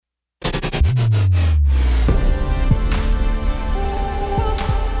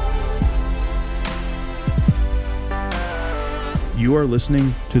You are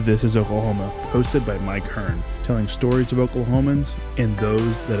listening to This is Oklahoma, hosted by Mike Hearn, telling stories of Oklahomans and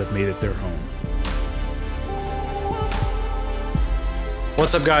those that have made it their home.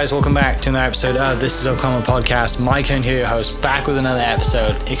 What's up, guys? Welcome back to another episode of This is Oklahoma Podcast. Mike Hearn here, your host, back with another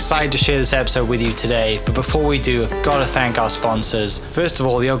episode. Excited to share this episode with you today, but before we do, I've got to thank our sponsors. First of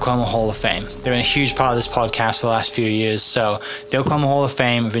all, the Oklahoma Hall of Fame. They've been a huge part of this podcast for the last few years. So the Oklahoma Hall of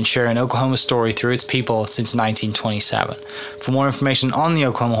Fame have been sharing Oklahoma's story through its people since 1927. For more information on the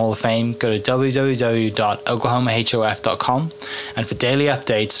Oklahoma Hall of Fame, go to www.oklahomahof.com. And for daily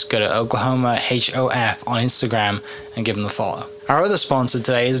updates, go to oklahomahof on Instagram and give them a follow. Our other sponsor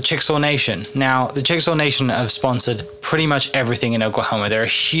today is the Chickasaw Nation. Now, the Chickasaw Nation have sponsored pretty much everything in Oklahoma. They're a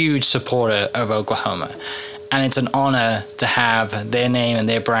huge supporter of Oklahoma, and it's an honor to have their name and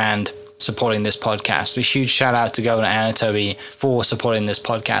their brand supporting this podcast. A huge shout out to Governor Anatobi for supporting this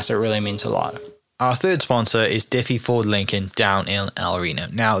podcast. It really means a lot. Our third sponsor is Diffie Ford Lincoln down in El Reno.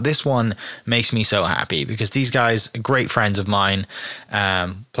 Now, this one makes me so happy because these guys are great friends of mine,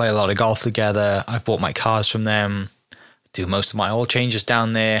 play a lot of golf together. I've bought my cars from them, do most of my oil changes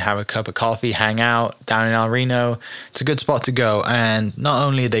down there, have a cup of coffee, hang out down in El Reno. It's a good spot to go. And not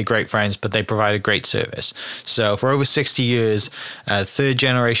only are they great friends, but they provide a great service. So for over 60 years, third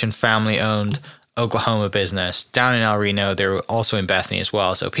generation family owned Oklahoma business down in El Reno. They're also in Bethany as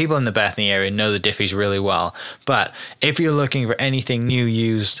well. So people in the Bethany area know the Diffies really well. But if you're looking for anything new,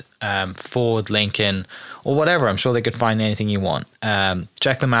 used, Ford, Lincoln, or whatever, I'm sure they could find anything you want.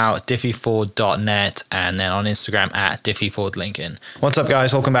 Check them out, diffieford.net, and then on Instagram at diffiefordlincoln. What's up,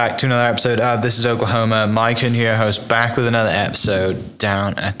 guys? Welcome back to another episode of This is Oklahoma. Mike Hearn here, host, back with another episode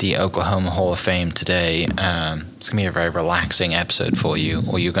down at the Oklahoma Hall of Fame today. It's going to be a very relaxing episode for you,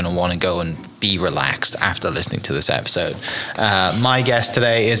 or you're going to want to go and be relaxed after listening to this episode. My guest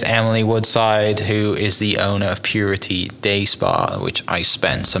today is Emily Woodside, who is the owner of Purity Day Spa, which I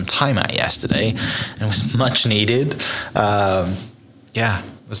spent some time at yesterday, and it was much needed. It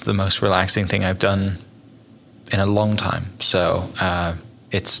was the most relaxing thing I've done in a long time. So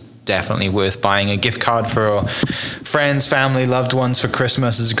it's definitely worth buying a gift card for friends, family, loved ones for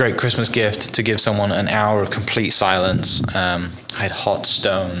Christmas. It's a great Christmas gift to give someone an hour of complete silence. I had hot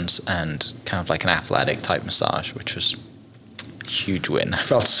stones and kind of like an athletic type massage, which was a huge win. I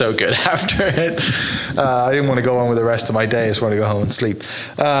felt so good after it. I didn't want to go on with the rest of my day. I just wanted to go home and sleep.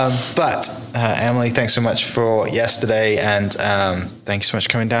 But Emily, thanks so much for yesterday, and thank you so much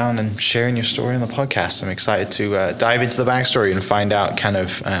for coming down and sharing your story on the podcast. I'm excited to dive into the backstory and find out kind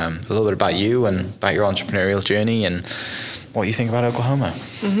of a little bit about you and about your entrepreneurial journey and what you think about Oklahoma.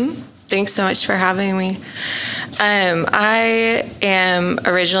 Mm-hmm. Thanks so much for having me. I am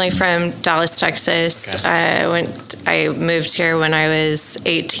originally from Dallas, Texas. Okay. I moved here when I was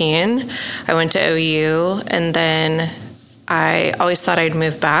 18. I went to OU, and then I always thought I'd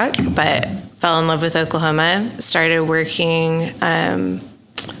move back, but fell in love with Oklahoma. Started working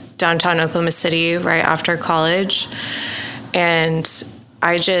downtown Oklahoma City right after college, and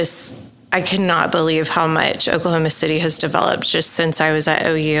I cannot believe how much Oklahoma City has developed just since I was at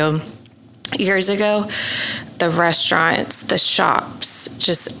OU years ago. The restaurants, the shops,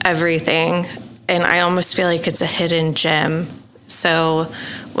 just everything. And I almost feel like it's a hidden gem. So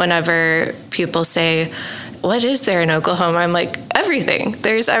whenever people say, what is there in Oklahoma? I'm like, everything.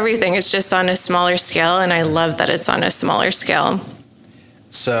 There's everything. It's just on a smaller scale, and I love that it's on a smaller scale.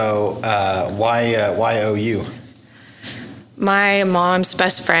 So why OU? My mom's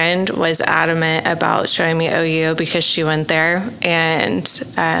best friend was adamant about showing me OU because she went there, and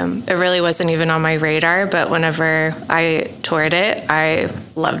it really wasn't even on my radar, but whenever I toured it, I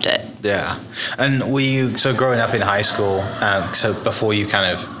loved it. Yeah. And so growing up in high school, so before you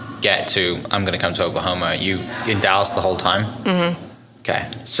kind of get to, I'm going to come to Oklahoma, you in Dallas the whole time? Mm-hmm. Okay.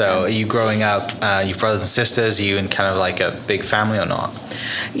 So are you growing up, you brothers and sisters, are you in kind of like a big family or not?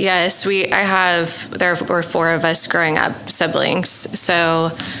 Yes, there were four of us growing up, siblings.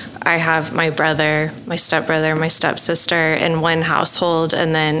 So I have my brother, my stepbrother, my stepsister in one household,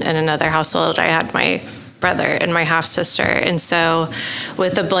 and then in another household I had my brother and my half-sister. And so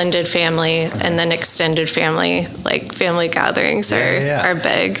with a blended family and then extended family, like family gatherings are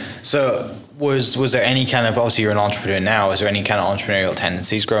big. So was there any kind of, obviously you're an entrepreneur now, was there any kind of entrepreneurial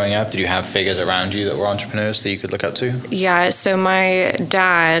tendencies growing up? Did you have figures around you that were entrepreneurs that you could look up to? Yeah, so my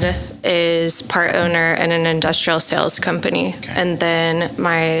dad is part owner in an industrial sales company. Okay. And then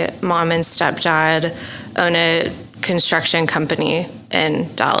my mom and stepdad own a construction company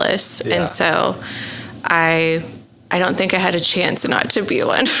in Dallas. Yeah. And so I don't think I had a chance not to be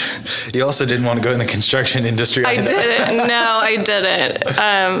one. You also didn't want to go in the construction industry either. I didn't. No, I didn't.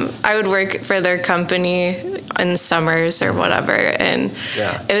 I would work for their company in summers or whatever. And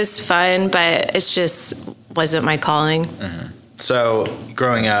it was fun, but it just wasn't my calling. So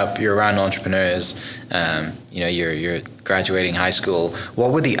growing up, you're around entrepreneurs, you're graduating high school.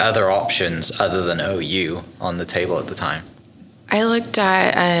 What were the other options other than OU on the table at the time? I looked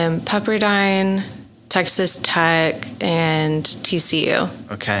at Pepperdine, Texas Tech, and TCU.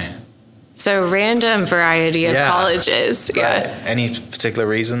 Okay. So random variety of colleges. Right. Yeah. Any particular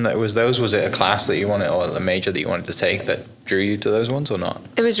reason that it was those? Was it a class that you wanted or a major that you wanted to take that drew you to those ones or not?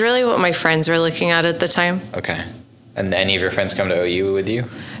 It was really what my friends were looking at the time. Okay. And any of your friends come to OU with you?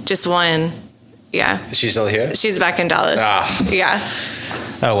 Just one. Yeah. Is she still here? She's back in Dallas. Yeah.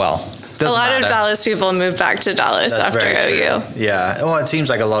 Oh, well. A lot of Dallas people moved back to Dallas after OU. Yeah. Well, it seems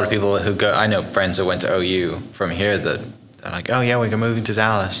like a lot of people who go, I know friends that went to OU from here that are like, oh, yeah, we're moving to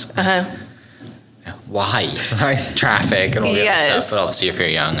Dallas. Why? Right? Traffic and all the other stuff. But obviously, if you're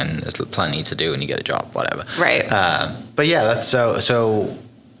young and there's plenty to do and you get a job, whatever. Right. But yeah, that's so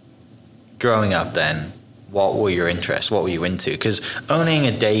growing up then, what were your interests? What were you into? Because owning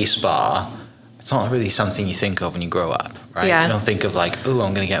a day spa, it's not really something you think of when you grow up, right? Yeah. You don't think of like, oh,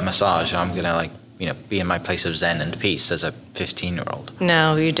 I'm going to get a massage. I'm going to be in my place of zen and peace as a 15-year-old.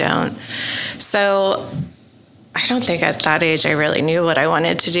 No, you don't. So I don't think at that age I really knew what I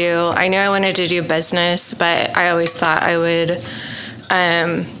wanted to do. I knew I wanted to do business, but I always thought I would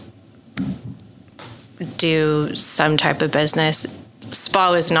do some type of business.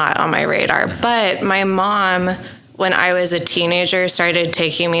 Spa was not on my radar. But my mom, when I was a teenager, started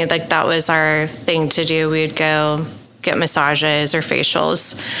taking me, like that was our thing to do. We'd go get massages or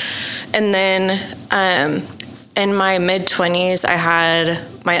facials. And then in my mid-20s, I had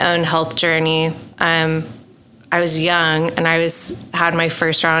my own health journey. I was young and I had my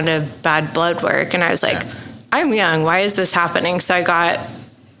first round of bad blood work. And I was like, I'm young. Why is this happening? So I got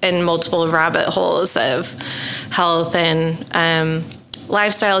in multiple rabbit holes of health and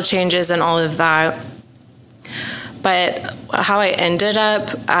lifestyle changes and all of that. But how I ended up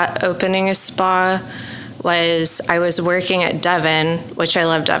at opening a spa was I was working at Devon, which I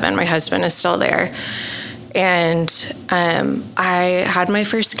love Devon. My husband is still there. And I had my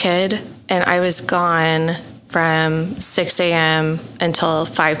first kid and I was gone from 6 a.m. until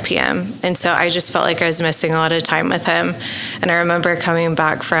 5 p.m. And so I just felt like I was missing a lot of time with him. And I remember coming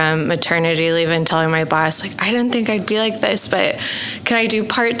back from maternity leave and telling my boss, like, I didn't think I'd be like this, but can I do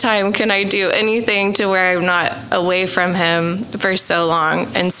part-time? Can I do anything to where I'm not away from him for so long?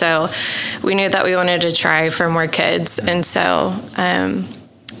 And so we knew that we wanted to try for more kids. And so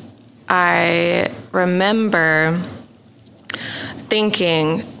I remember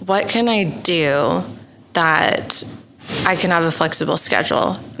thinking, what can I do that I can have a flexible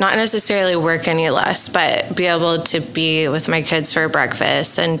schedule, not necessarily work any less, but be able to be with my kids for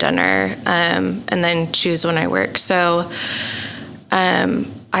breakfast and dinner, and then choose when I work. So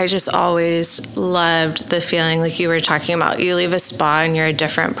I just always loved the feeling like you were talking about. You leave a spa and you're a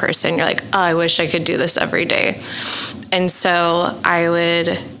different person. You're like, oh, I wish I could do this every day. And so I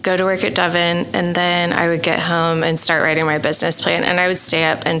would go to work at Devon and then I would get home and start writing my business plan. And I would stay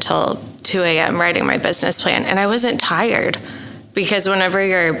up until 2 a.m. writing my business plan. And I wasn't tired because whenever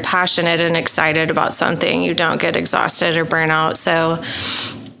you're passionate and excited about something, you don't get exhausted or burn out. So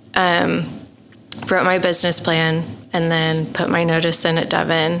wrote my business plan and then put my notice in at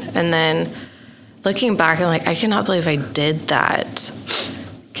Devon. And then looking back, I'm like, I cannot believe I did that.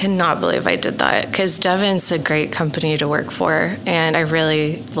 Cannot believe I did that, because Devon's a great company to work for and I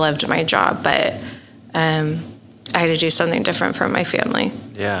really loved my job, but I had to do something different for my family.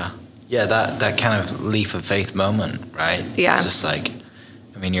 Yeah, that kind of leap of faith moment, right? Yeah. It's just like,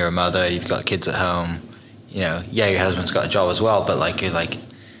 I mean, you're a mother, you've got kids at home, your husband's got a job as well, but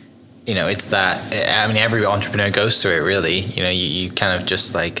it's that, I mean, every entrepreneur goes through it really. You kind of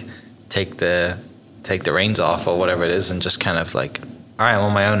just like take the reins off or whatever it is and just kind of like, all right, I'm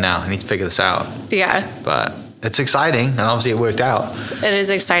on my own now. I need to figure this out. Yeah. But it's exciting, and obviously it worked out. It is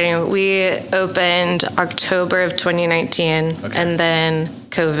exciting. We opened October of 2019, and then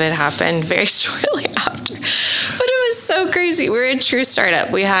COVID happened very shortly after. But it was so crazy. We were a true startup.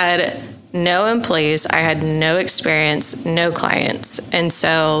 We had no employees. I had no experience, no clients. And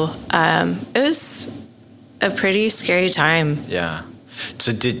so it was a pretty scary time. Yeah.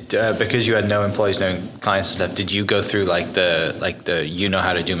 So because you had no employees, no clients and stuff, did you go through like the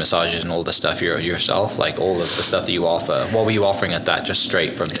how to do massages and all the stuff yourself, like all of the stuff that you offer? What were you offering at that, just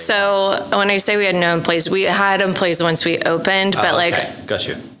straight from day So one? When I say we had no employees, we had employees once we opened, but got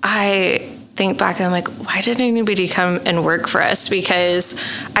you. I think back and I'm like, why didn't anybody come and work for us? Because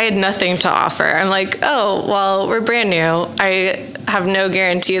I had nothing to offer. I'm like, oh, well, we're brand new. I have no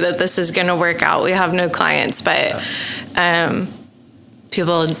guarantee that this is going to work out. We have no clients, but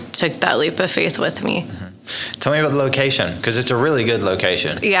people took that leap of faith with me. Tell me about the location, because it's a really good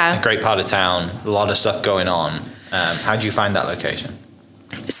location. Yeah. A great part of town, a lot of stuff going on. How did you find that location?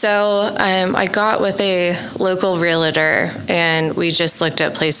 So I got with a local realtor, and we just looked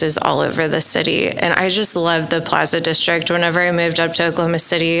at places all over the city. And I just loved the Plaza District. Whenever I moved up to Oklahoma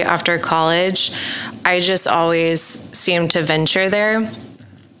City after college, I just always seemed to venture there.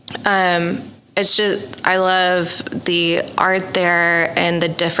 It's just, I love the art there and the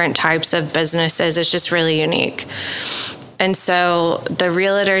different types of businesses. It's just really unique. And so the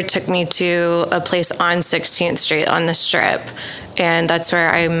realtor took me to a place on 16th Street on the Strip. And that's where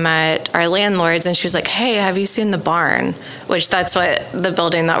I met our landlords. And she was like, hey, have you seen the barn? Which that's what the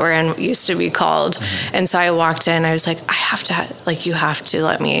building that we're in used to be called. Mm-hmm. And so I walked in. I was like, you have to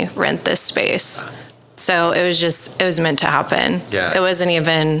let me rent this space. So it was meant to happen. Yeah. It wasn't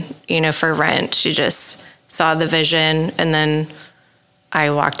even, for rent. She just saw the vision. And then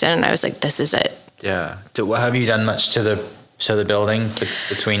I walked in and I was like, this is it. Yeah. Have you done much to the building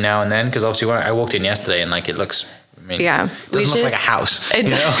between now and then? Because obviously when I walked in yesterday and it looks, it doesn't look like a house.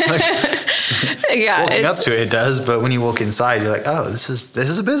 It yeah. Walking up to it does, but when you walk inside, you're like, oh, this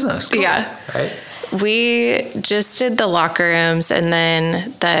is a business. Cool. Yeah. Right? We just did the locker rooms and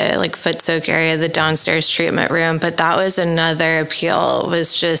then the foot soak area, the downstairs treatment room. But that was another appeal,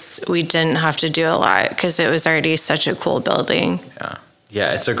 was just we didn't have to do a lot because it was already such a cool building. Yeah.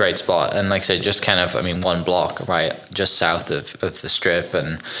 Yeah, it's a great spot. And like I said, just kind of, one block, right, just south of the Strip.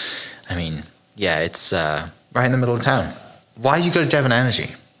 And it's right in the middle of town. Why did you go to Devon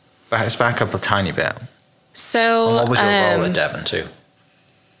Energy? Let's back up a tiny bit. So, and what was your role at Devon too?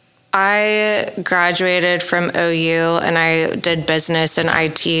 I graduated from OU and I did business and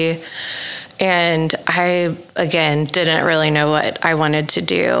IT. And I, again, didn't really know what I wanted to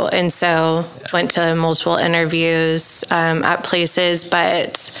do. And so went to multiple interviews at places,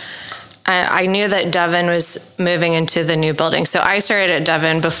 but I knew that Devon was moving into the new building. So I started at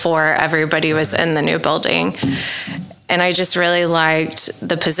Devon before everybody was in the new building. And I just really liked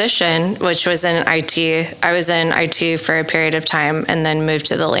the position, which was in IT. I was in IT for a period of time and then moved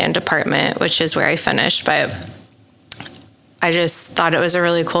to the land department, which is where I finished. But I just thought it was a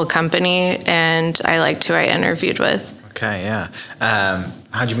really cool company, and I liked who I interviewed with. Okay, yeah.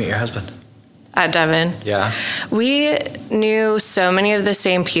 How'd you meet your husband? At Devon. Yeah. We knew so many of the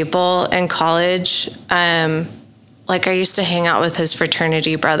same people in college. I used to hang out with his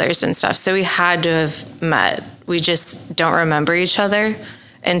fraternity brothers and stuff, so we had to have met. We just don't remember each other.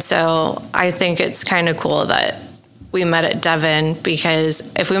 And so I think it's kind of cool that we met at Devon, because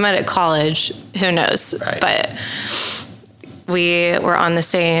if we met at college, who knows? Right. But we were on the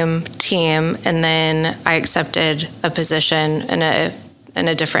same team, and then I accepted a position in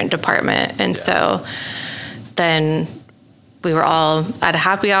a different department. And so then we were all at a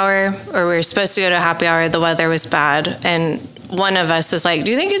happy hour, or we were supposed to go to a happy hour. The weather was bad. And one of us was like,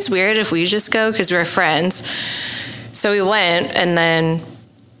 do you think it's weird if we just go? Because we were friends. So we went, and then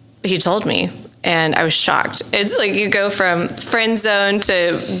he told me, and I was shocked. It's like you go from friend zone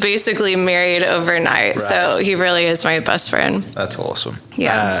to basically married overnight. Right. So he really is my best friend. That's awesome.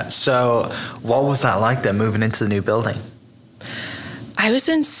 Yeah. So what was that like then, moving into the new building? I was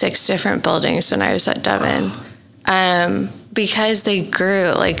in 6 different buildings when I was at Devon. Because they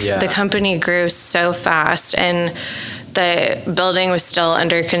grew, the company grew so fast, and the building was still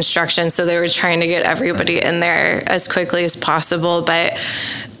under construction, so they were trying to get everybody in there as quickly as possible. But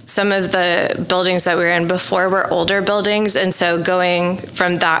some of the buildings that we were in before were older buildings, and so going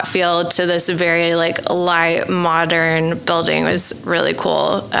from that field to this very light, modern building was really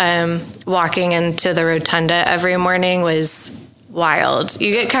cool. Walking into the rotunda every morning was wild.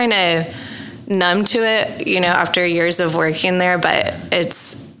 You get kind of numb to it, after years of working there, but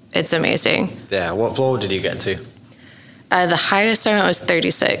it's amazing. Yeah. What floor did you get to? The highest I went was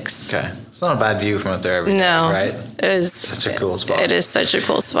 36. Okay. It's not a bad view from up there every day, right? It was such a cool spot. It is such a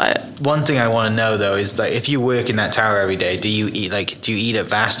cool spot. One thing I want to know though is if you work in that tower every day, do you eat at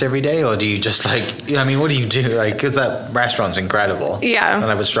Vast every day, or do you just what do you do? Because that restaurant's incredible. Yeah. And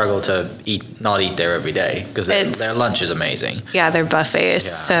I would struggle to not eat there every day, because their lunch is amazing. Yeah, their buffet is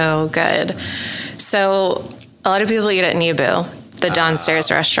so good. So a lot of people eat at Nibu, the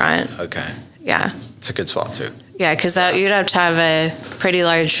downstairs restaurant. Okay. Yeah. It's a good spot too. Yeah, because you'd have to have a pretty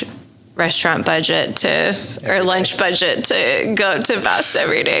large restaurant budget or lunch budget to go to Vast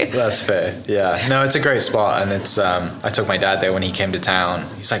every day. That's fair. Yeah. No, it's a great spot, and it's. I took my dad there when he came to town.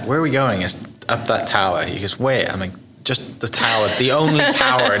 He's like, "Where are we going?" It's up that tower. He goes, "Wait." I'm like, just the tower, the only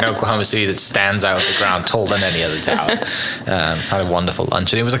tower in Oklahoma City that stands out of the ground taller than any other tower. Had a wonderful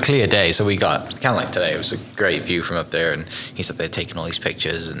lunch, and it was a clear day, so we got, kind of like today, it was a great view from up there, and he said they're taking all these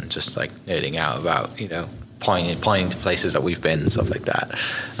pictures and just like nerding out about, pointing to places that we've been and stuff like that.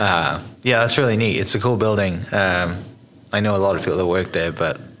 Yeah, that's really neat. It's a cool building. I know a lot of people that work there,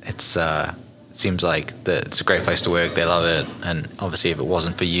 but it seems like it's a great place to work. They love it. And obviously, if it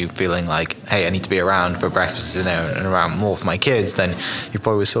wasn't for you feeling like, hey, I need to be around for breakfast, dinner, and around more for my kids, then you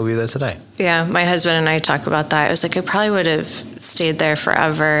probably would still be there today. Yeah, my husband and I talk about that. I was like, I probably would have stayed there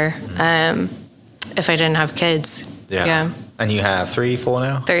forever if I didn't have kids. Yeah. And you have 3, 4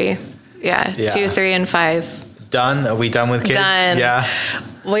 now? 3. Yeah. 2, 3, and 5. Done? Are we done with kids? Done. Yeah.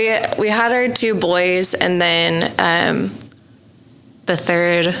 We had our 2 boys, and then the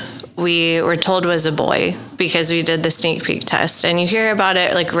third we were told was a boy because we did the sneak peek test. And you hear about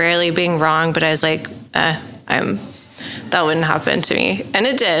it like rarely being wrong, but I was like, that wouldn't happen to me. And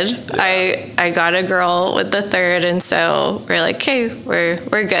it did. Yeah. I got a girl with the third, and so we're like, okay, we're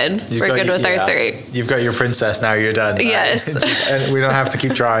good. We're good with our 3. You've got your princess now, you're done. Right? Yes. And we don't have to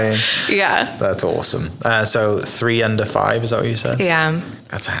keep trying. Yeah. That's awesome. So 3 under 5, is that what you said? Yeah.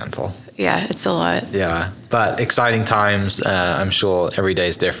 That's a handful. Yeah, it's a lot. Yeah, but exciting times. I'm sure every day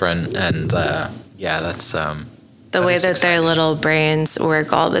is different, and that's the way that exciting. Their little brains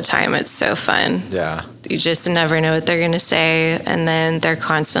work all the time. It's so fun. Yeah, you just never know what they're going to say, and then they're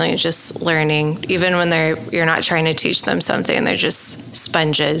constantly just learning. Even when you're not trying to teach them something, they're just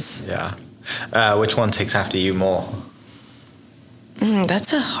sponges. Yeah. Which one takes after you more?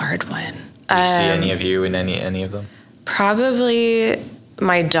 That's a hard one. Do you see any of you in any of them? Probably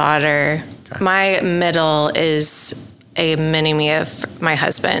my daughter. Okay. My middle is a mini-me of my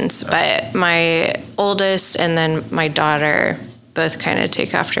husband's, but my oldest and then my daughter both kind of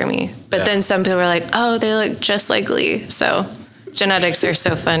take after me. But then some people are like, oh, they look just like Lee. So genetics are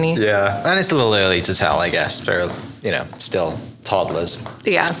so funny. Yeah, and it's a little early to tell, I guess. They're, still toddlers.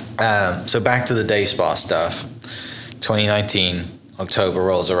 Yeah. So back to the day spa stuff. 2019, October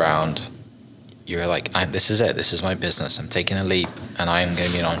rolls around. You're like, this is it. This is my business. I'm taking a leap, and I am going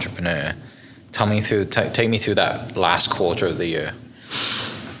to be an entrepreneur. Take me through that last quarter of the year.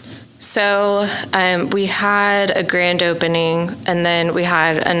 So we had a grand opening, and then we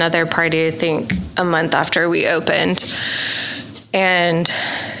had another party, I think, a month after we opened. And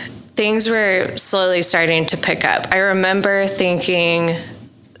things were slowly starting to pick up. I remember thinking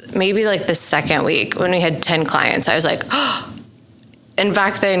maybe like the second week when we had 10 clients, I was like, oh. And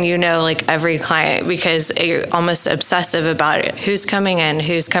back then, like every client, because you're almost obsessive about it. Who's coming in,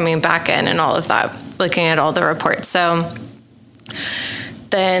 who's coming back in, and all of that, looking at all the reports. So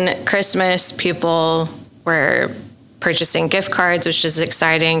then Christmas, people were purchasing gift cards, which is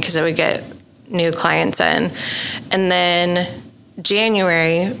exciting because it would get new clients in. And then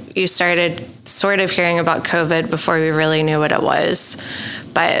January, you started sort of hearing about COVID before we really knew what it was.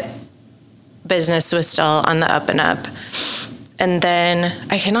 But business was still on the up and up. And then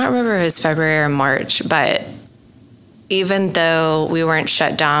I cannot remember if it was February or March, but even though we weren't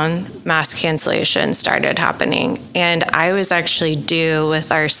shut down, mass cancellation started happening. And I was actually due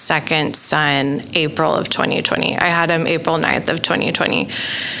with our second son April of 2020. I had him April 9th of 2020.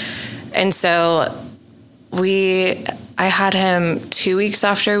 And so I had him 2 weeks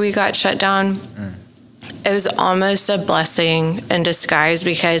after we got shut down. It was almost a blessing in disguise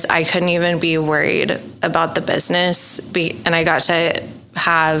because I couldn't even be worried about the business. And I got to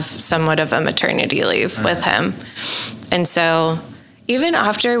have somewhat of a maternity leave with him. And so even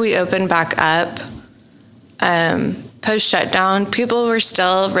after we opened back up, post-shutdown, people were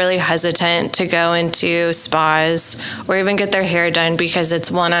still really hesitant to go into spas or even get their hair done because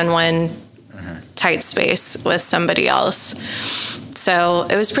it's one-on-one tight space with somebody else. So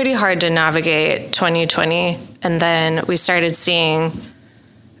it was pretty hard to navigate 2020. And then we started seeing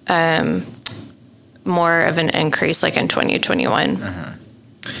more of an increase like in 2021.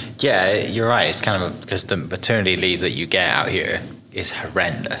 Yeah, you're right. It's kind of because the maternity leave that you get out here is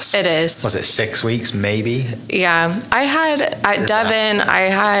horrendous. It is. Was it 6 weeks, maybe? Yeah. I had, at Devon,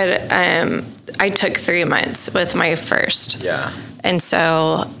 I took 3 months with my first. Yeah. And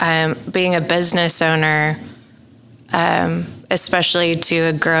so being a business owner, especially to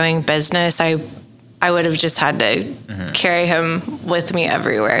a growing business, I would have just had to carry him with me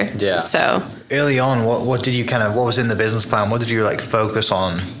everywhere. Yeah. So early on, what was in the business plan? What did you focus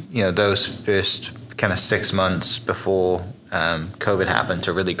on, those first kind of 6 months before COVID happened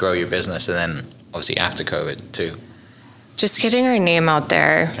to really grow your business, and then obviously after COVID too? Just getting our name out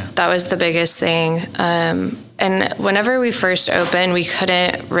there. Okay. That was the biggest thing. And whenever we first opened, we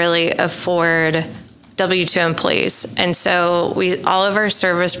couldn't really afford W-2 employees. And so all of our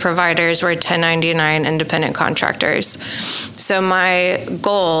service providers were 1099 independent contractors. So my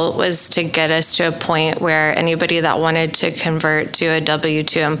goal was to get us to a point where anybody that wanted to convert to a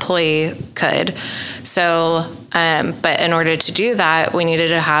W-2 employee could. So, but in order to do that, we needed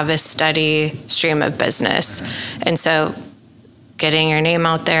to have a steady stream of business. And so getting your name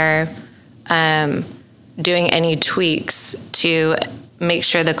out there, doing any tweaks to make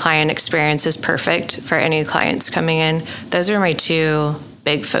sure the client experience is perfect for any clients coming in. Those are my two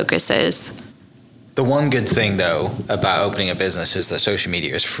big focuses. The one good thing, though, about opening a business is that social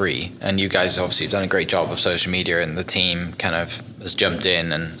media is free. And you guys obviously have done a great job of social media, and the team kind of has jumped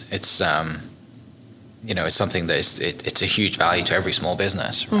in, and it's, it's something that it's a huge value to every small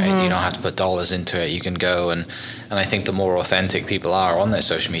business, right? Mm-hmm. You don't have to put dollars into it. You can go, and I think the more authentic people are on their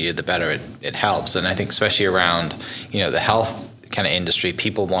social media, the better it helps. And I think especially around, the health kind of industry,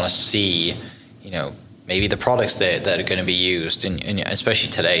 people want to see, maybe the products that are going to be used, and especially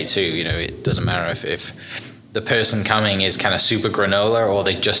today too. It doesn't matter if the person coming is kind of super granola or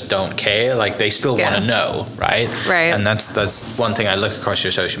they just don't care. Like, they still want to know, right? Right. And that's one thing. I look across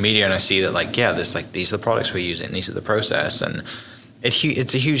your social media and I see that, there's these are the products we're using, these are the process, and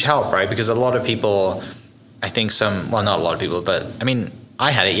it's a huge help, right? Because a lot of people, I think not a lot of people, but I mean,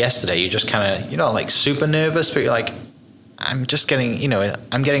 I had it yesterday. You just kind of, you're not super nervous, but you're like, I'm just getting,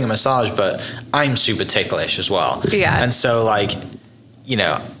 I'm getting a massage, but I'm super ticklish as well. Yeah. And so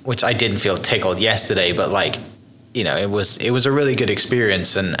which I didn't feel tickled yesterday, but it was a really good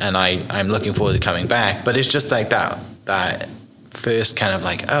experience, and I'm looking forward to coming back. But it's just that first kind of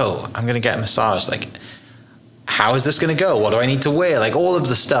I'm going to get a massage. How is this going to go? What do I need to wear? All of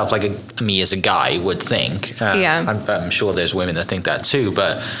the stuff, me as a guy would think. I'm sure there's women that think that too,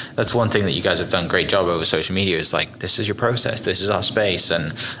 but that's one thing that you guys have done a great job over social media is this is your process, this is our space.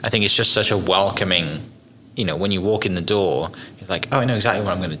 And I think it's just such a welcoming, when you walk in the door, you're like, oh, I know exactly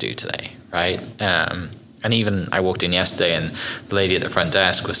what I'm going to do today, right? And even I walked in yesterday and the lady at the front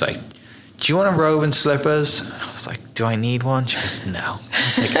desk was like, do you want a robe and slippers? I was like, do I need one? She goes, no. I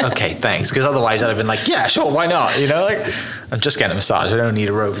was like, okay, thanks. Because otherwise I'd have been like, yeah, sure, why not? I'm just getting a massage. I don't need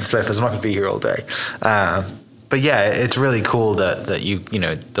a robe and slippers. I'm not going to be here all day. But yeah, it's really cool that you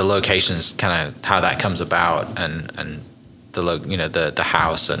the locations, kind of how that comes about, and the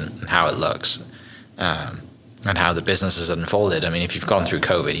house and how it looks, and how the business has unfolded. I mean, if you've gone through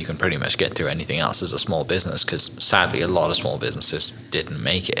COVID, you can pretty much get through anything else as a small business, because sadly a lot of small businesses didn't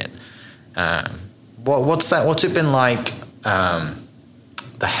make it. What's it been like,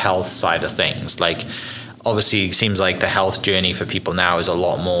 the health side of things? Obviously it seems like the health journey for people now is a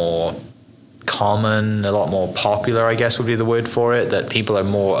lot more common, a lot more popular, I guess would be the word for it, that people are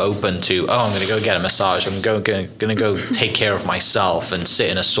more open to, I'm going to go get a massage, I'm going to go take care of myself and sit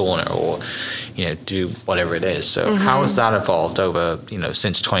in a sauna, or do whatever it is. So how has that evolved over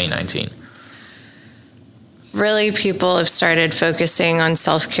since 2019? Really, people have started focusing on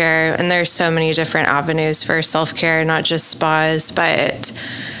self-care, and there's so many different avenues for self-care, not just spas, but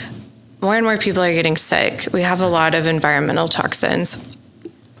more and more people are getting sick. We have a lot of environmental toxins.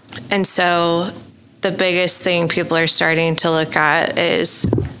 And so the biggest thing people are starting to look at is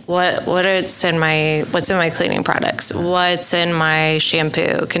what's in my cleaning products, what's in my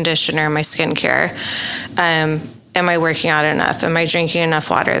shampoo, conditioner, my skincare. Am I working out enough? Am I drinking enough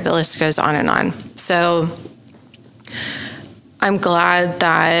water? The list goes on and on. So I'm glad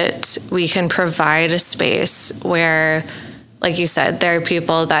that we can provide a space where, like you said, there are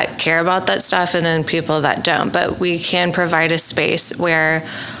people that care about that stuff and then people that don't. But we can provide a space where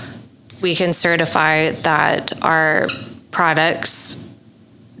we can certify that our products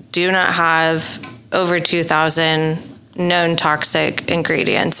do not have over 2,000 known toxic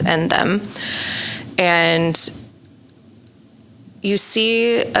ingredients in them. And you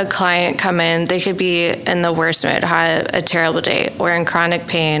see a client come in, they could be in the worst mood, have a terrible day, or in chronic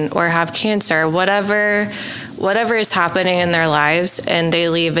pain, or have cancer, whatever is happening in their lives, and they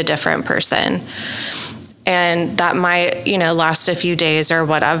leave a different person. And that might, last a few days or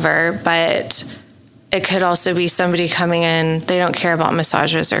whatever, but it could also be somebody coming in, they don't care about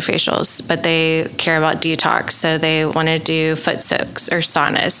massages or facials, but they care about detox, so they want to do foot soaks or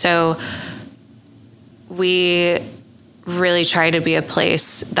saunas. So we really try to be a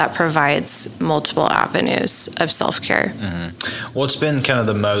place that provides multiple avenues of self-care. Mm-hmm. What's been kind of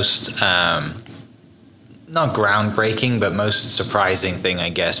the most, not groundbreaking, but most surprising thing, I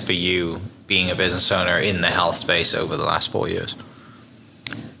guess, for you being a business owner in the health space over the last 4 years?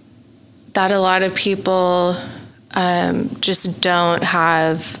 That a lot of people just don't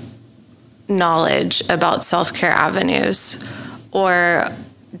have knowledge about self-care avenues, or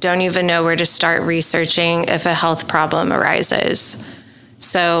don't even know where to start researching if a health problem arises.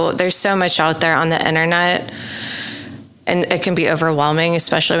 So there's so much out there on the internet, and it can be overwhelming,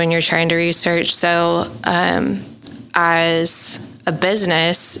 especially when you're trying to research. So as a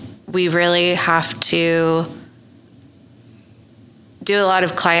business, we really have to do a lot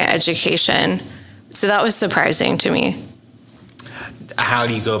of client education. So that was surprising to me. How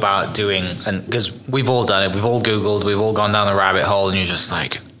do you go about doing, and because we've all done it, we've all Googled, we've all gone down the rabbit hole, and you're just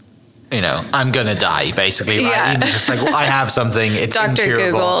like, I'm going to die, basically, right? Yeah. You're just like, well, I have something, it's Dr.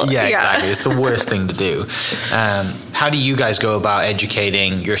 incurable. Google. Yeah, exactly. It's the worst thing to do. How do you guys go about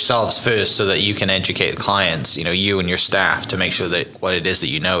educating yourselves first so that you can educate the clients, you and your staff, to make sure that what it is that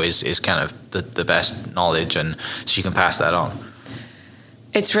is kind of the best knowledge, and so you can pass that on?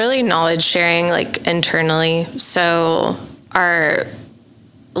 It's really knowledge sharing, like internally. So our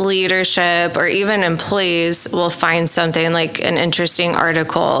leadership or even employees will find something like an interesting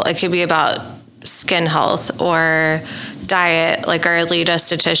article. It could be about skin health or diet. Like our lead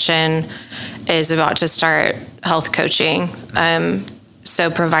esthetician is about to start health coaching.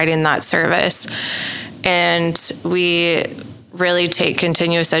 So providing that service. And we really take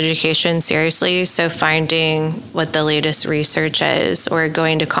continuous education seriously. So finding what the latest research is or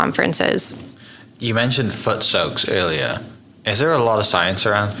going to conferences. You mentioned foot soaks earlier. Is there a lot of science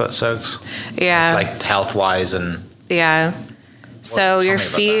around foot soaks? Yeah. Like health-wise and... Yeah. So your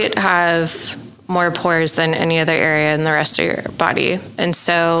feet have more pores than any other area in the rest of your body. And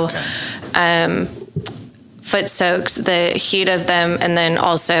so foot soaks, the heat of them, and then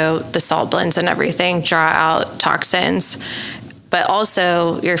also the salt blends and everything draw out toxins. But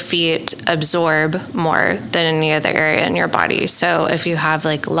also your feet absorb more than any other area in your body. So if you have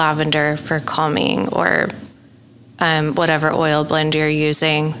like lavender for calming or whatever oil blend you're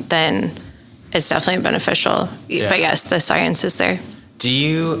using, then it's definitely beneficial. Yeah. But yes, the science is there. Do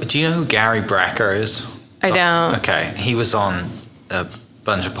you know who Gary Brecker is? I don't. Okay. He was on a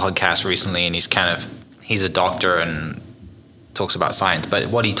bunch of podcasts recently, and he's a doctor and talks about science. But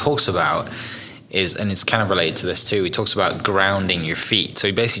what he talks about is, and it's kind of related to this too, he talks about grounding your feet. So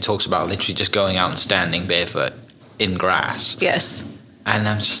he basically talks about literally just going out and standing barefoot in grass. Yes. And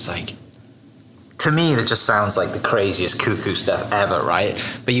I'm just like, to me, that just sounds like the craziest cuckoo stuff ever, right?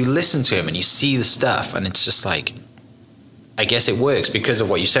 But you listen to him and you see the stuff, and it's just like, I guess it works because of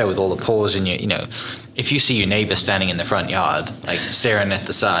what you said with all the pores in your, if you see your neighbor standing in the front yard, like staring at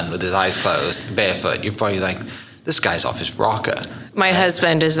the sun with his eyes closed, barefoot, you're probably like, this guy's off his rocker. My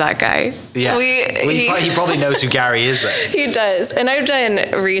husband is that guy. Yeah. He probably knows who Gary is then. He does. And I've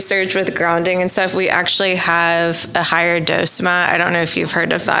done research with grounding and stuff. We actually have a higher dose mat. I don't know if you've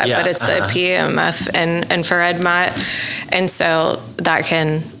heard of that, but it's the PEMF and infrared mat. And so that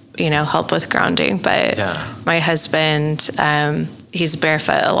can, help with grounding. But my husband, he's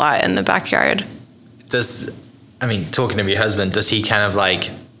barefoot a lot in the backyard. Talking to your husband, does he kind of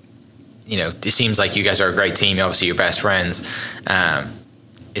like, it seems like you guys are a great team. Obviously, you're best friends.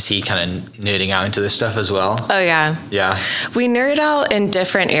 Is he kind of nerding out into this stuff as well? Oh, yeah. Yeah. We nerd out in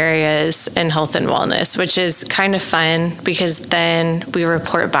different areas in health and wellness, which is kind of fun because then we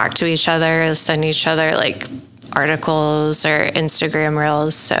report back to each other, send each other like articles or Instagram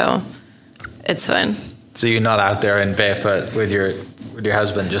reels. So it's fun. So you're not out there in barefoot with your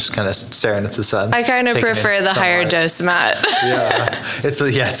husband just kind of staring at the sun? I kind of prefer the higher dose mat. Yeah. It's a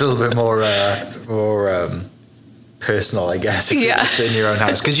little bit more personal, I guess, if you're just in your own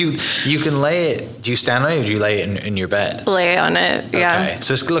house. Because you can lay it, do you stand on it or do you lay it in your bed? Lay on it, yeah. Okay.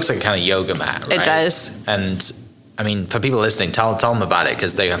 So it looks like a kind of yoga mat, right? It does. And for people listening, tell them about it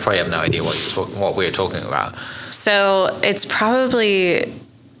because they probably have no idea what we're talking about. So it's probably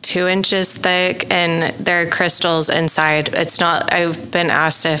 2 inches thick and there are crystals inside. It's not, I've been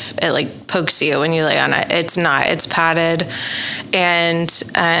asked if it like pokes you when you lay on it. It's not, it's padded. And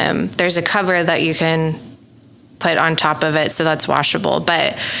there's a cover that you can put on top of it, so that's washable.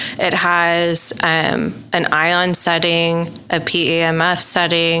 But it has an ion setting, a PEMF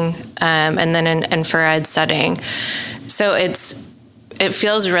setting, and then an infrared setting. So it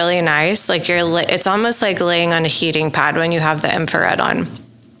feels really nice. Like it's almost like laying on a heating pad when you have the infrared on.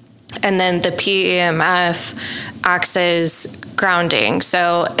 And then the PEMF acts as grounding.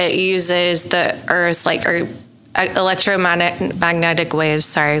 So it uses the Earth's electromagnetic waves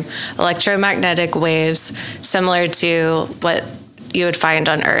similar to what you would find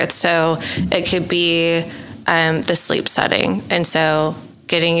on Earth. So it could be the sleep setting. And so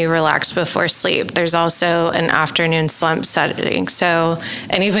getting you relaxed before sleep. There's also an afternoon slump setting. So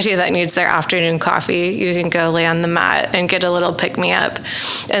anybody that needs their afternoon coffee, you can go lay on the mat and get a little pick-me-up.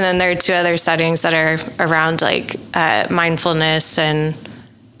 And then there are 2 other settings that are around like mindfulness and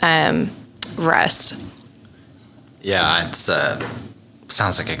rest. Yeah, it's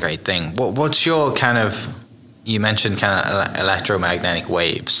sounds like a great thing. What's your kind of, you mentioned kind of electromagnetic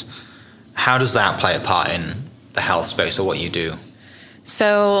waves. How does that play a part in the health space or what you do?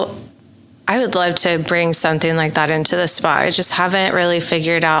 So I would love to bring something like that into the spa. I just haven't really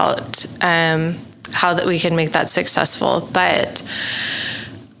figured out how that we can make that successful. But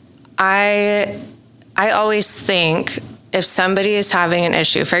I always think if somebody is having an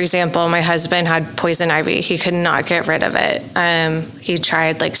issue, for example, my husband had poison ivy. He could not get rid of it. He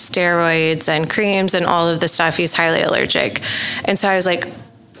tried like steroids and creams and all of the stuff. He's highly allergic. And so I was like,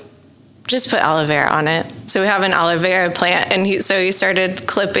 just put aloe vera on it. So we have an aloe vera plant, and he started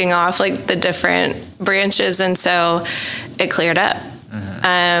clipping off like the different branches, and so it cleared up.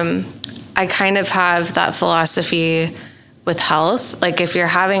 I kind of have that philosophy with health. Like if you're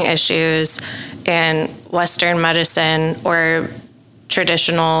having issues and Western medicine or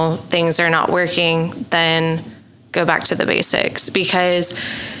traditional things are not working, then go back to the basics, because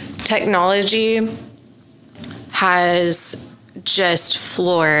technology has just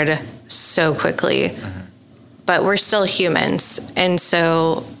floored so quickly, but we're still humans. And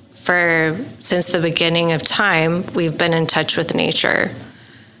so since the beginning of time, we've been in touch with nature.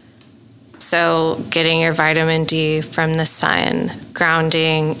 So getting your vitamin D from the sun,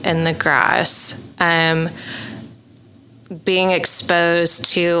 grounding in the grass, being exposed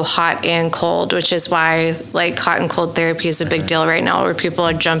to hot and cold, which is why like hot and cold therapy is a big deal right now, where people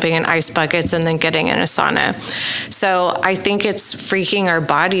are jumping in ice buckets and then getting in a sauna. So I think it's freaking our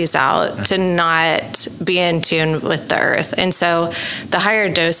bodies out to not be in tune with the earth. And so the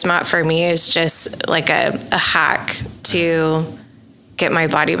higher dose mat for me is just like a hack to get my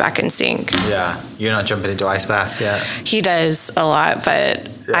body back in sync. Yeah, you're not jumping into ice baths yet? He does a lot, but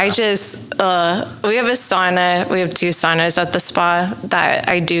yeah. I just, we have a sauna. We have 2 saunas at the spa that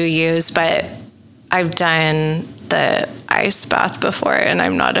I do use, but I've done the ice bath before and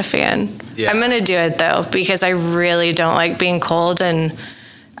I'm not a fan. Yeah. I'm going to do it though, because I really don't like being cold, and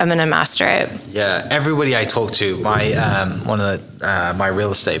I'm going to master it. Yeah. Everybody I talk to, my, one of the, my real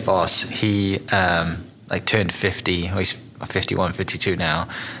estate boss, he, like turned 50, he's 51, 52 now.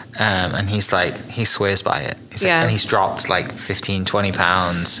 And he's like, he swears by it. He's like, and he's dropped like 15, 20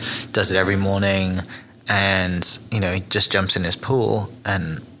 pounds, does it every morning. And, you know, he just jumps in his pool,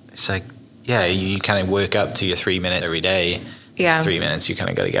 and it's like, yeah, you kind of work up to your 3 minutes every day. Yeah. It's 3 minutes you kind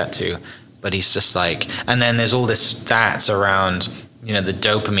of got to get to. But he's just like, and then there's all this stats around, you know, the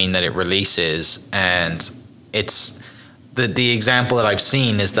dopamine that it releases. And it's, the example that I've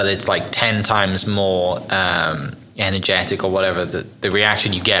seen is that it's like 10 times more, energetic or whatever, the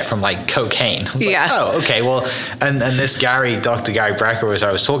reaction you get from like cocaine. Yeah. Like, oh, okay. Well, and this Dr. Gary Brecker, as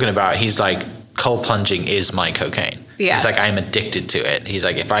I was talking about, he's like, cold plunging is my cocaine. Yeah. He's like, I'm addicted to it. He's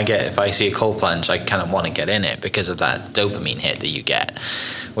like, if I see a cold plunge, I kind of want to get in it because of that dopamine hit that you get,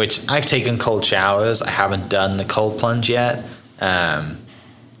 which I've taken cold showers. I haven't done the cold plunge yet.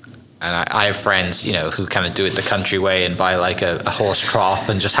 And I have friends, you know, who kind of do it the country way and buy like a horse trough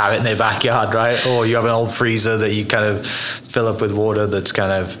and just have it in their backyard, right? Or you have an old freezer that you kind of fill up with water that's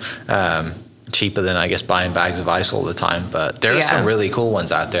kind of cheaper than, I guess, buying bags of ice all the time. But there are some really cool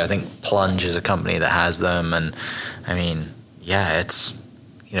ones out there. I think Plunge is a company that has them. And I mean, yeah, it's,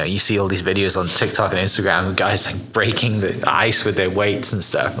 you know, you see all these videos on TikTok and Instagram of guys like breaking the ice with their weights and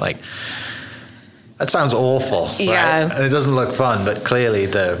stuff. Like, that sounds awful, right? Yeah. And it doesn't look fun, but clearly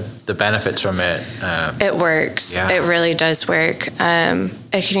the benefits from it. It works. Yeah. It really does work. It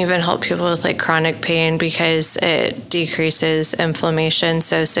can even help people with like chronic pain because it decreases inflammation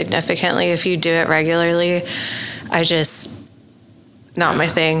so significantly if you do it regularly. Not my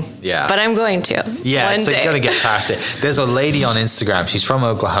thing. Yeah. But I'm going to. Yeah, so you got to get past it. There's a lady on Instagram. She's from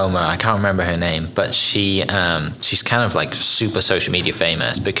Oklahoma. I can't remember her name, but she's kind of like super social media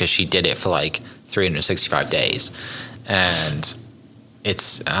famous because she did it for like 365 days. And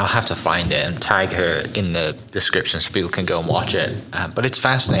I'll have to find it and tag her in the description so people can go and watch it. But it's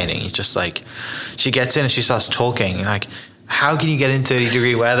fascinating. It's just like, she gets in and she starts talking, and like, how can you get in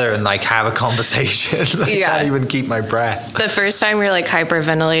 30-degree weather and like have a conversation? I can't even keep my breath. The first time we were like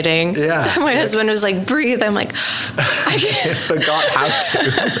hyperventilating. Yeah. My husband was like, breathe. I'm like, I forgot how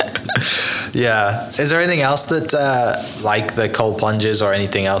to. Yeah. Is there anything else that like the cold plunges or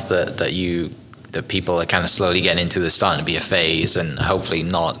anything else that people are kind of slowly getting into this starting to be a phase, and hopefully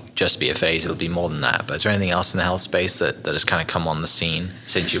not just be a phase, it'll be more than that. But is there anything else in the health space that has kind of come on the scene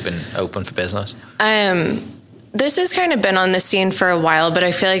since you've been open for business? this has kind of been on the scene for a while, but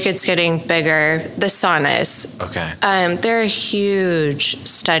I feel like it's getting bigger. The saunas. Okay. There are huge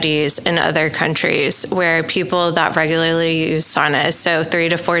studies in other countries where people that regularly use saunas, so 3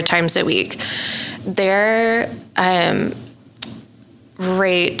 to 4 times a week, their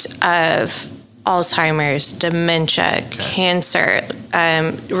rate of Alzheimer's, dementia, cancer,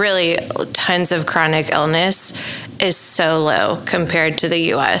 really tons of chronic illness is so low compared to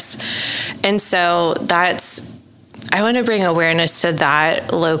the US. And so I want to bring awareness to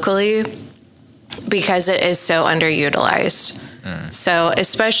that locally because it is so underutilized. So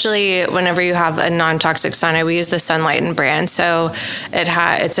especially whenever you have a non-toxic sauna, we use the Sunlighten brand. So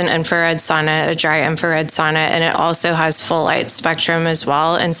it's an infrared sauna, a dry infrared sauna, and it also has full light spectrum as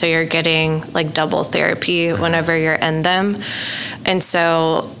well. And so you're getting like double therapy whenever you're in them. And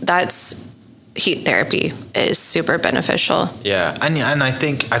so heat therapy is super beneficial. Yeah. And I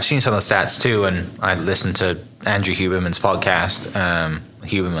think I've seen some of the stats too, and I listened to Andrew Huberman's podcast,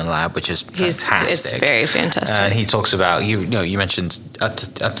 Huberman Lab, which is fantastic. It's very fantastic. And he talks about you mentioned up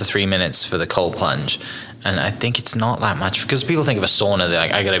to 3 minutes for the cold plunge, and I think it's not that much because people think of a sauna. They're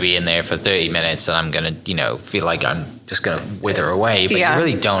like, I got to be in there for 30 minutes, and I'm gonna feel like I'm just gonna wither away. But you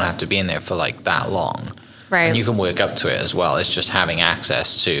really don't have to be in there for like that long, right? And you can work up to it as well. It's just having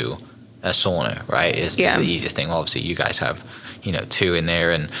access to a sauna, right? Is the easiest thing. Obviously, you guys have 2 in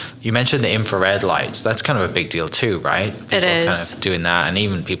there, and you mentioned the infrared lights. That's kind of a big deal too, right? People it is kind of doing that, and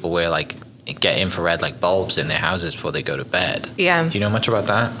even people get infrared like bulbs in their houses before they go to bed. Yeah. Do you know much about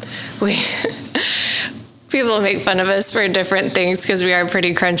that? People make fun of us for different things because we are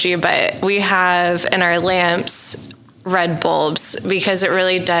pretty crunchy, but we have in our lamps red bulbs because it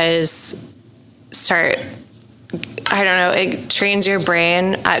really does start. I don't know, it trains your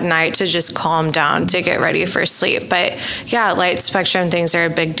brain at night to just calm down to get ready for sleep. But yeah, light spectrum things are a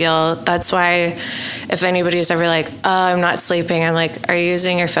big deal. That's why if anybody's ever like, oh, I'm not sleeping, I'm like, are you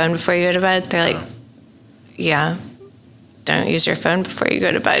using your phone before you go to bed? They're like, yeah, don't use your phone before you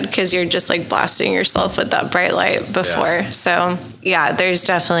go to bed because you're just like blasting yourself with that bright light before. Yeah. So yeah, there's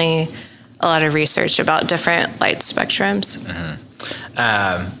definitely a lot of research about different light spectrums.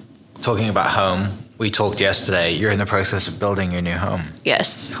 Mm-hmm. Talking about home, we talked yesterday. You're in the process of building your new home.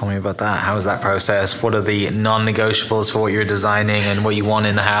 Yes. Tell me about that. How is that process? What are the non-negotiables for what you're designing and what you want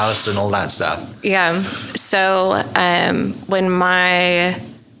in the house and all that stuff? Yeah. So when my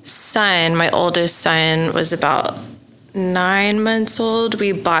oldest son, was about 9 months old,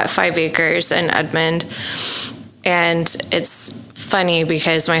 we bought 5 acres in Edmond. And it's funny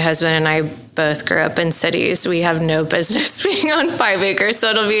because my husband and I both grew up in cities. We have no business being on 5 acres,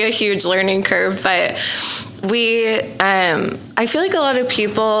 so it'll be a huge learning curve. But I feel like a lot of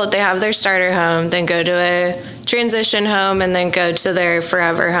people, they have their starter home, then go to a transition home, and then go to their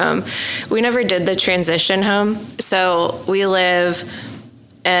forever home. We never did the transition home, so we live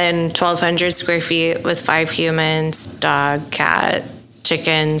in 1,200 square feet with 5 humans, dog, cat,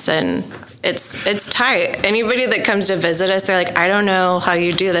 chickens, and it's tight. Anybody that comes to visit us, they're like, I don't know how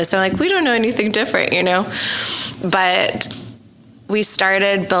you do this. I'm like, we don't know anything different, But we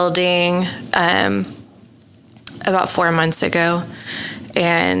started building about 4 months ago,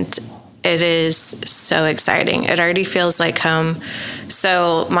 and it is so exciting. It already feels like home.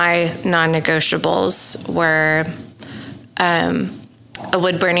 So my non-negotiables were a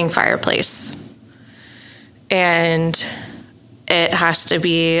wood-burning fireplace, and it has to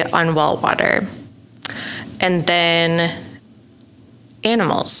be on well water. And then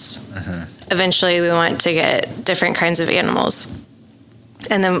animals. Uh-huh. Eventually, we want to get different kinds of animals.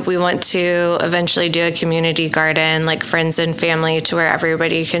 And then we want to eventually do a community garden, like friends and family, to where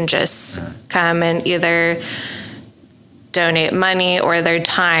everybody can just come and either donate money or their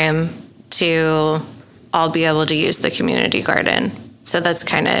time to all be able to use the community garden. So that's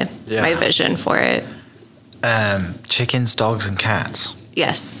kind of my vision for it. Chickens, dogs, and cats.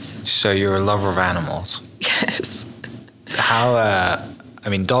 Yes. So you're a lover of animals. Yes. How,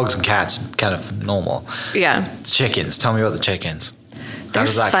 dogs and cats, kind of normal. Yeah. Chickens. Tell me about the chickens. They're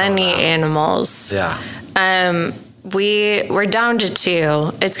funny animals. Yeah. We're down to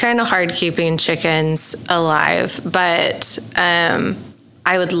 2. It's kind of hard keeping chickens alive, but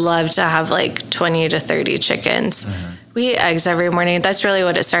I would love to have like 20 to 30 chickens. Mm-hmm. We eat eggs every morning. That's really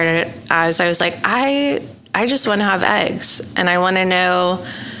what it started as. I was like, I just want to have eggs, and I want to know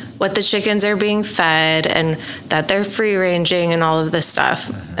what the chickens are being fed and that they're free ranging and all of this stuff.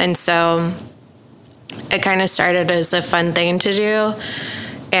 Mm-hmm. And so it kind of started as a fun thing to do.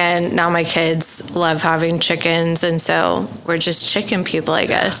 And now my kids love having chickens. And so we're just chicken people, I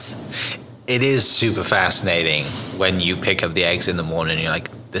guess. It is super fascinating when you pick up the eggs in the morning and you're like,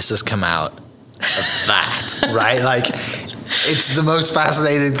 this has come out of that, right? Like, it's the most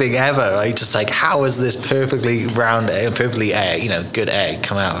fascinating thing ever, right? Just like, how is this perfectly round egg, perfectly egg, good egg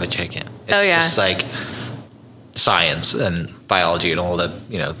come out of a chicken? It's just like science and biology and all the,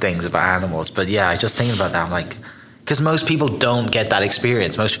 things about animals. But yeah, I just thinking about that, I'm like, because most people don't get that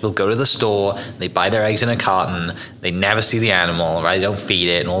experience. Most people go to the store, they buy their eggs in a carton, they never see the animal, right? They don't feed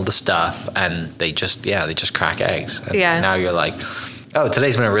it and all the stuff, and they just crack eggs. And now you're like, oh,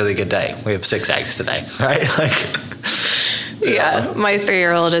 today's been a really good day. We have 6 eggs today, right? Like, my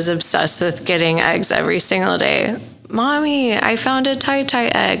 3-year-old is obsessed with getting eggs every single day. Mommy, I found a tie-tie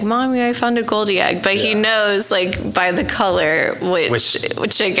egg. Mommy, I found a Goldie egg. But he knows, like, by the color which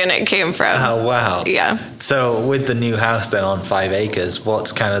chicken it came from. Oh, wow. Yeah. So with the new house then on 5 acres,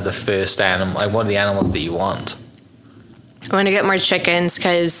 what's kind of the first animal, like what are the animals that you want? I want to get more chickens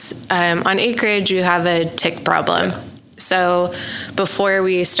because on acreage you have a tick problem. Yeah. So before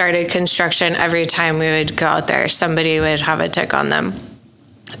we started construction, every time we would go out there, somebody would have a tick on them.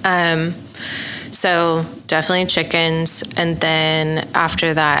 So definitely chickens. And then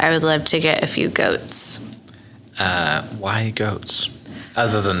after that, I would love to get a few goats. Why goats?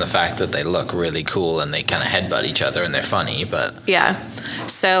 Other than the fact that they look really cool and they kind of headbutt each other and they're funny, but... Yeah.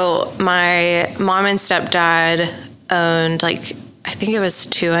 So my mom and stepdad owned, like, I think it was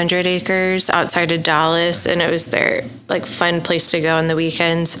 200 acres outside of Dallas, and it was their, like, fun place to go on the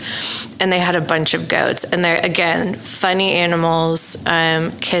weekends. And they had a bunch of goats. And they're, again, funny animals.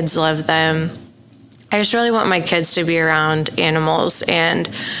 Kids love them. I just really want my kids to be around animals and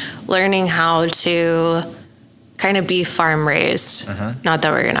learning how to kind of be farm raised. Not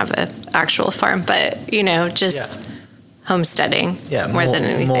that we're going to have an actual farm, but, just homesteading more than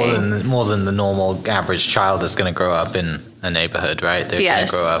anything. More than the normal average child that's going to grow up in a neighborhood, right? They're going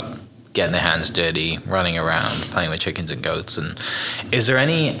to grow up getting their hands dirty, running around, playing with chickens and goats. And is there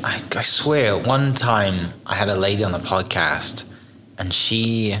any, I swear, one time I had a lady on the podcast and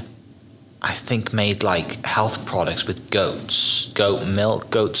she... I think made like health products with goats, goat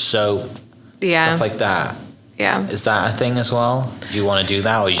milk, goat soap, stuff like that. Yeah. Is that a thing as well? Do you want to do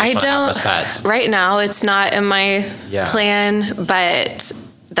that, or you just want to have as pets? Right now, it's not in my plan, but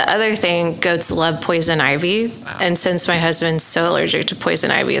the other thing, goats love poison ivy. Wow. And since my husband's so allergic to poison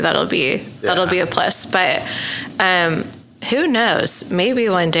ivy, that'll be a plus. But who knows? Maybe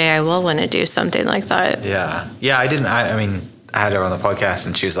one day I will want to do something like that. Yeah. Yeah, I mean... I had her on the podcast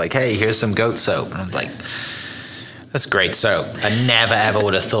and she was like, hey, here's some goat soap. And I'm like, that's great soap. I never ever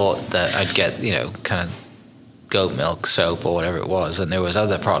would have thought that I'd get, kind of goat milk soap or whatever it was. And there was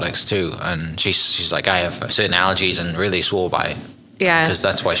other products too. And she's like, I have certain allergies and really swore by it. Yeah. Because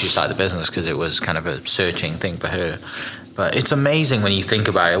that's why she started the business, because it was kind of a searching thing for her. But it's amazing when you think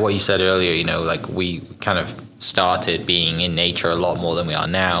about it, what you said earlier, like we kind of started being in nature a lot more than we are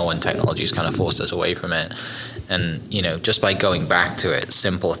now, and technology's kind of forced us away from it. And, just by going back to it,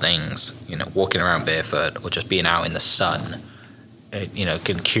 simple things, walking around barefoot or just being out in the sun, it,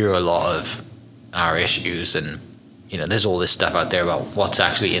 can cure a lot of our issues. And, there's all this stuff out there about what's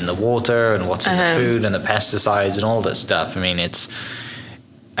actually in the water and what's in the food and the pesticides and all that stuff. I mean,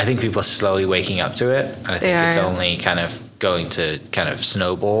 I think people are slowly waking up to it. And I think it's only kind of going to kind of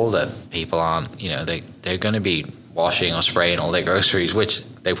snowball that people aren't, they're going to be washing or spraying all their groceries, which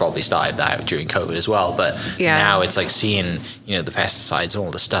they probably started that during COVID as well. But now it's like seeing, the pesticides and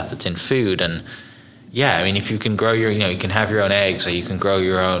all the stuff that's in food. And I mean, if you can grow you can have your own eggs, or you can grow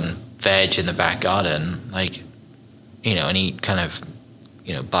your own veg in the back garden, like, and eat kind of,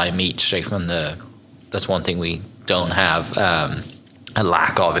 buy meat straight from that's one thing we don't have a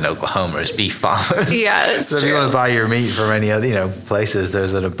lack of in Oklahoma is beef farmers. Yeah, that's so true. If you want to buy your meat from any other, places,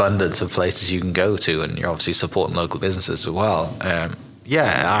 there's an abundance of places you can go to, and you're obviously supporting local businesses as well.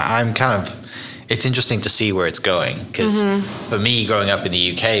 I'm kind of, it's interesting to see where it's going, because for me, growing up in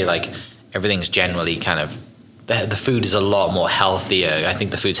the UK, like, everything's generally kind of, the food is a lot more healthier. I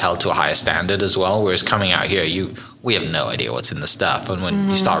think the food's held to a higher standard as well, whereas coming out here, we have no idea what's in the stuff. And when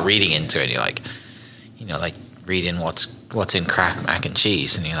you start reading into it, you're like, like reading what's in Kraft mac and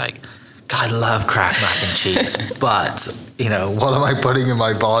cheese, and you're like, God, I love Kraft mac and cheese, but what am I putting in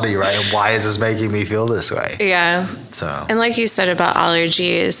my body, right? And why is this making me feel this way? Yeah. So, and like you said about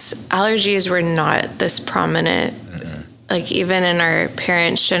allergies were not this prominent, like even in our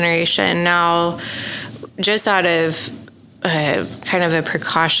parents' generation. Now, just out of kind of a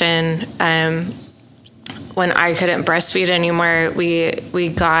precaution, when I couldn't breastfeed anymore, we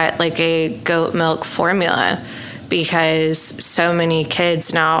got like a goat milk formula, because so many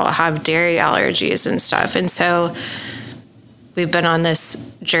kids now have dairy allergies and stuff. And so we've been on this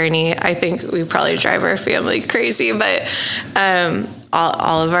journey. I think we probably drive our family crazy, but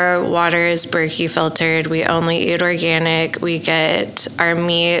all of our water is Berkey filtered. We only eat organic. We get our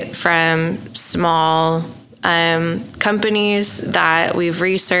meat from small companies that we've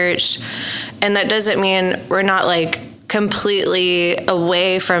researched. And that doesn't mean we're not like completely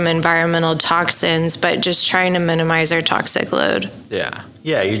away from environmental toxins, but just trying to minimize our toxic load. Yeah.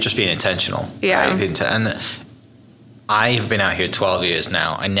 Yeah, you're just being intentional. Yeah. Right? And I've been out here 12 years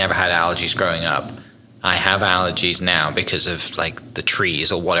now. I never had allergies growing up. I have allergies now because of like the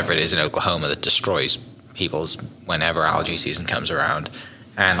trees or whatever it is in Oklahoma that destroys people's whenever allergy season comes around.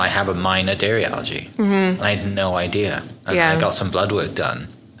 And I have a minor dairy allergy. Mm-hmm. I had no idea. And I got some blood work done.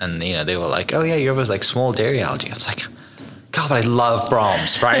 And, you know, they were like, oh, yeah, you have a like small dairy allergy. I was like, God, but I love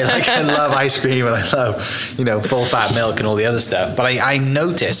Brahms, right? Like I love ice cream and I love, you know, full fat milk and all the other stuff. But I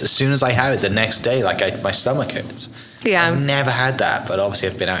notice as soon as I have it the next day, like my stomach hurts. Yeah. I've never had that, but obviously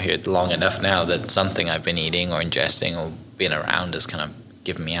I've been out here long enough now that something I've been eating or ingesting or being around has kind of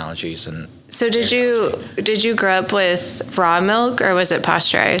given me allergies. And so did you grow up with raw milk or was it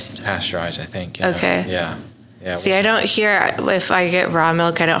pasteurized? Pasteurized, I think. Yeah. Okay. Yeah. See, I don't hear if I get raw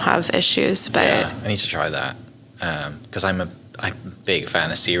milk, I don't have issues, but yeah, I need to try that. Because I'm a big fan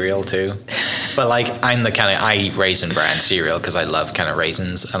of cereal too, but like I eat Raisin Bran cereal because I love kind of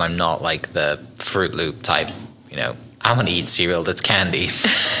raisins, and I'm not like the Fruit Loop type. You know, I'm gonna eat cereal that's candy.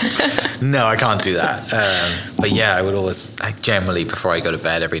 No, I can't do that. But yeah, I generally before I go to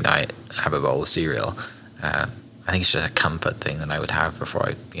bed every night have a bowl of cereal. I think it's just a comfort thing that I would have before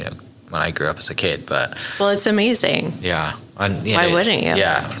when I grew up as a kid. But well, it's amazing. Yeah. Why wouldn't you?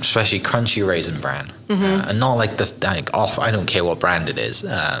 Yeah, especially crunchy Raisin Bran. Mm-hmm. And not like I don't care what brand it is.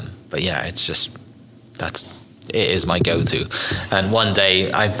 But yeah, it's just, it is my go-to. And one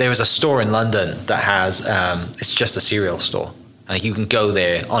day, there was a store in London that has, it's just a cereal store. And you can go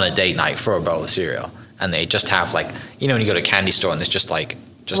there on a date night for a bowl of cereal. And they just have when you go to a candy store and there's just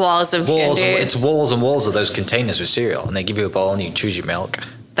walls of candy. It's walls and walls of those containers with cereal. And they give you a bowl and you choose your milk.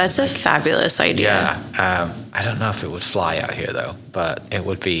 That's a fabulous idea. Yeah. I don't know if it would fly out here, though, but it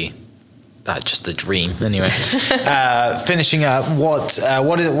would be just a dream. Anyway, finishing up, what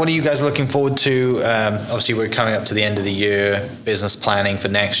are you guys looking forward to? Obviously, we're coming up to the end of the year, business planning for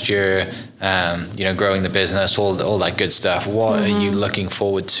next year, growing the business, all that good stuff. What are you looking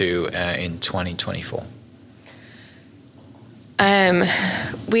forward to in 2024?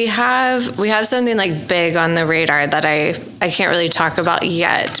 We have something like big on the radar that I can't really talk about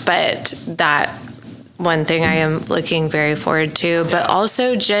yet, but that one thing I am looking very forward to, but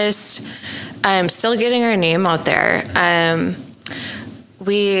also just still getting our name out there.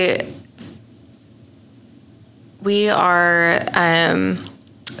 We are a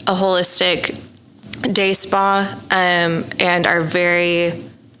holistic day spa, and our very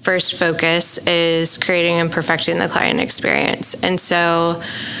first focus is creating and perfecting the client experience. And so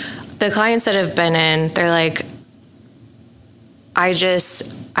the clients that have been in, they're like, I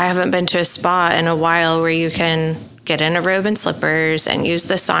haven't been to a spa in a while where you can get in a robe and slippers and use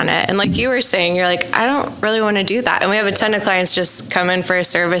the sauna. And like you were saying, you're like, I don't really want to do that. And we have a ton of clients just come in for a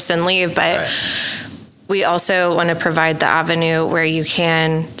service and leave, but we also want to provide the avenue where you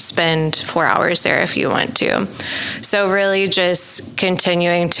can spend 4 hours there if you want to. So really just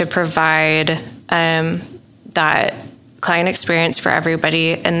continuing to provide that client experience for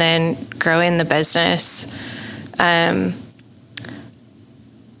everybody, and then growing the business,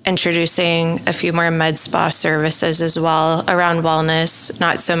 introducing a few more med spa services as well around wellness,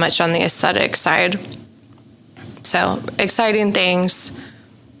 not so much on the aesthetic side. So exciting things.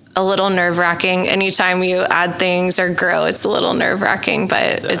 A little nerve-wracking. Anytime you add things or grow, it's a little nerve-wracking,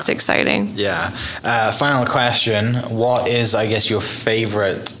 but it's exciting. Yeah. Final question. What is, I guess, your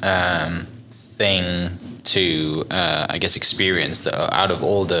favorite thing to, experience out of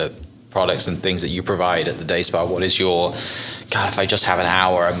all the products and things that you provide at the day spa? What is your, God, if I just have an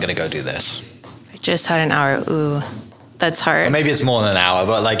hour, I'm going to go do this? I just had an hour. Ooh, that's hard. Or maybe it's more than an hour,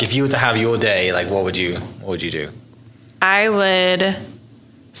 but like if you were to have your day, like what would you do? I would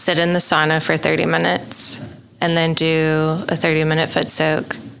sit in the sauna for 30 minutes and then do a 30-minute foot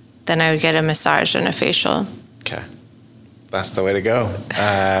soak. Then I would get a massage and a facial. Okay. That's the way to go.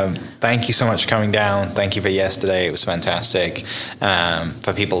 Thank you so much for coming down. Thank you for yesterday. It was fantastic.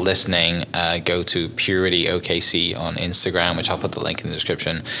 For people listening, go to Purity OKC on Instagram, which I'll put the link in the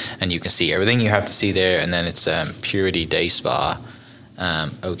description, and you can see everything you have to see there. And then it's Purity Day Spa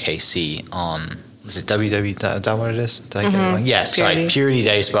OKC on... Is it www? Is that what it is? Did I get it wrong? Yes, right.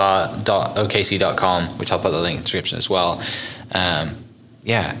 PurityDayspa.okc.com, which I'll put the link in the description as well.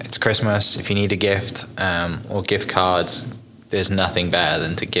 It's Christmas. If you need a gift or gift cards, there's nothing better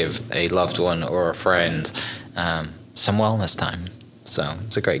than to give a loved one or a friend some wellness time. So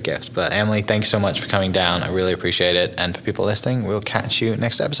it's a great gift. But Emily, thanks so much for coming down. I really appreciate it. And for people listening, we'll catch you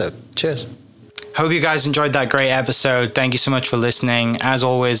next episode. Cheers. Hope you guys enjoyed that great episode. Thank you so much for listening. As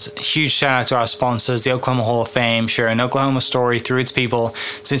always, huge shout out to our sponsors, the Oklahoma Hall of Fame, sharing Oklahoma story through its people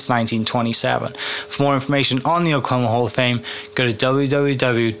since 1927. For more information on the Oklahoma Hall of Fame, go to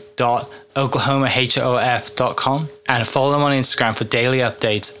www.oklahomahof.com and follow them on Instagram for daily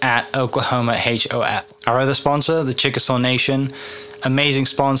updates at OklahomaHOF. Our other sponsor, the Chickasaw Nation, amazing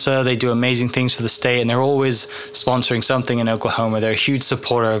sponsor. They do amazing things for the state, and they're always sponsoring something in Oklahoma. They're a huge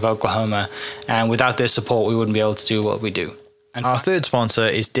supporter of Oklahoma, and without their support, we wouldn't be able to do what we do. And our third sponsor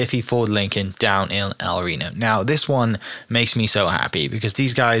is Diffie Ford Lincoln down in El Reno. Now, this one makes me so happy because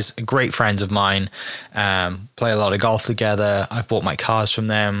these guys are great friends of mine, play a lot of golf together. I've bought my cars from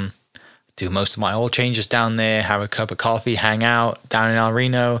them, do most of my oil changes down there, have a cup of coffee, hang out down in El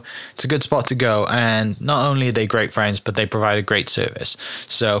Reno. It's a good spot to go. And not only are they great friends, but they provide a great service.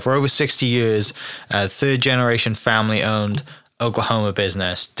 So for over 60 years, third generation family owned Oklahoma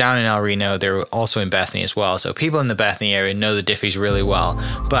business down in El Reno. They're also in Bethany as well. So people in the Bethany area know the Diffies really well.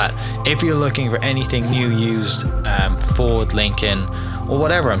 But if you're looking for anything new, used, Ford, Lincoln, or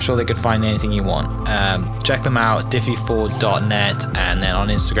whatever, I'm sure they could find anything you want. Check them out, diffieford.net, and then on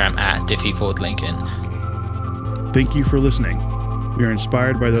Instagram at diffiefordlincoln. Thank you for listening. We are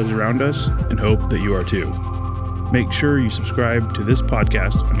inspired by those around us and hope that you are too. Make sure you subscribe to this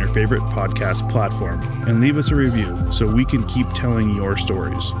podcast on your favorite podcast platform and leave us a review so we can keep telling your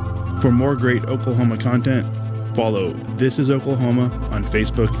stories. For more great Oklahoma content, follow This Is Oklahoma on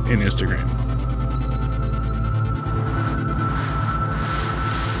Facebook and Instagram.